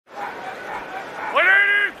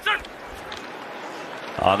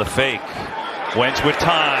On the fake. Wentz with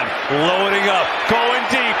time. Loading up. Going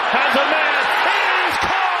deep. Has a man. He's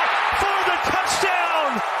caught for the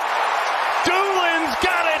touchdown. Doolin's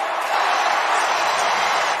got it.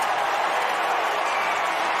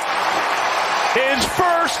 His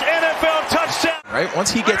first NFL touchdown. Right,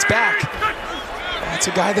 once he gets back, that's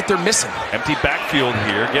a guy that they're missing. Empty backfield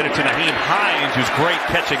here. Get it to Naheem Hines, who's great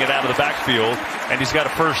catching it out of the backfield. And he's got a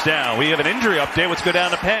first down. We have an injury update. Let's go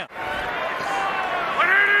down to Pam.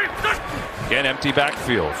 Again, empty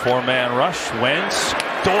backfield. Four-man rush. Wentz.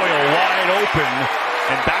 Doyle wide open.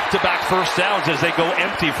 And back-to-back first downs as they go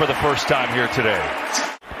empty for the first time here today.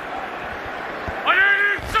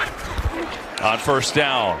 On first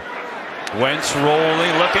down. Wentz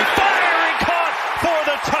rolling, looking, firing, caught for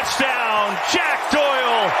the touchdown. Jack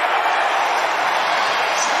Doyle.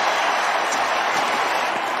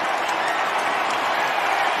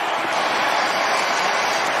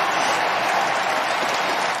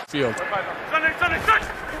 Field.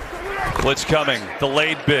 Blitz coming,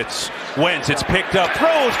 delayed bits. Wentz, it's picked up,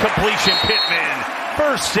 throws, completion, Pittman.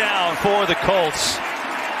 First down for the Colts.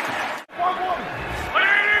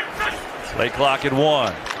 Play clock at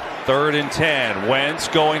 1. 3rd and 10. Wentz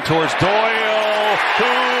going towards Doyle,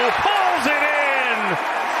 who pulls it in.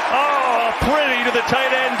 Oh, pretty to the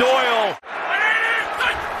tight end, Doyle.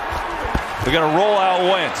 We're going to roll out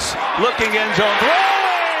Wentz. Looking end zone,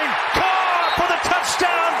 throwing, caught for the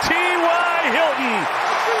touchdown, T.Y. Hilton.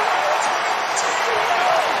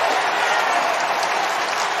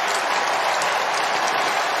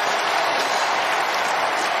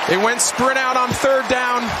 They went sprint out on 3rd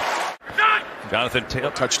down. Jonathan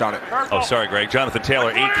Taylor touched on it. Oh, sorry, Greg. Jonathan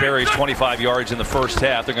Taylor, 8 carries, 25 yards in the first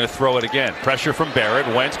half. They're going to throw it again. Pressure from Barrett.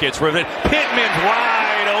 Wentz gets rid of it. Pittman's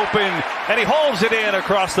wide open, and he holds it in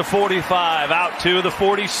across the 45, out to the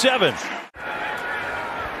 47.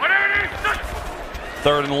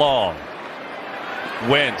 3rd and long.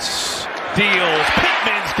 Wentz deals.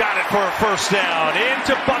 Pittman's got it for a first down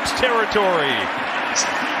into Bucs territory.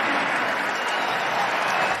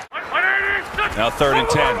 Now 3rd and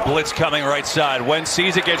 10. Blitz coming right side. Wentz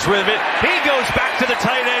sees it, gets rid of it. He goes back to the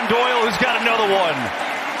tight end, Doyle, who's got another one.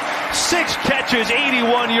 6 catches,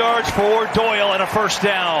 81 yards for Doyle, and a first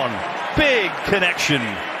down. Big connection.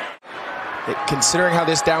 Considering how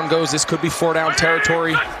this down goes, this could be 4-down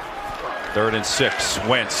territory. 3rd and 6.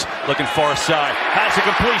 Wentz looking far side. Has a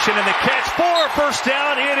completion and the catch for a first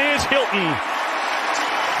down. It is Hilton.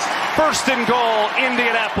 1st and goal,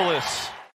 Indianapolis.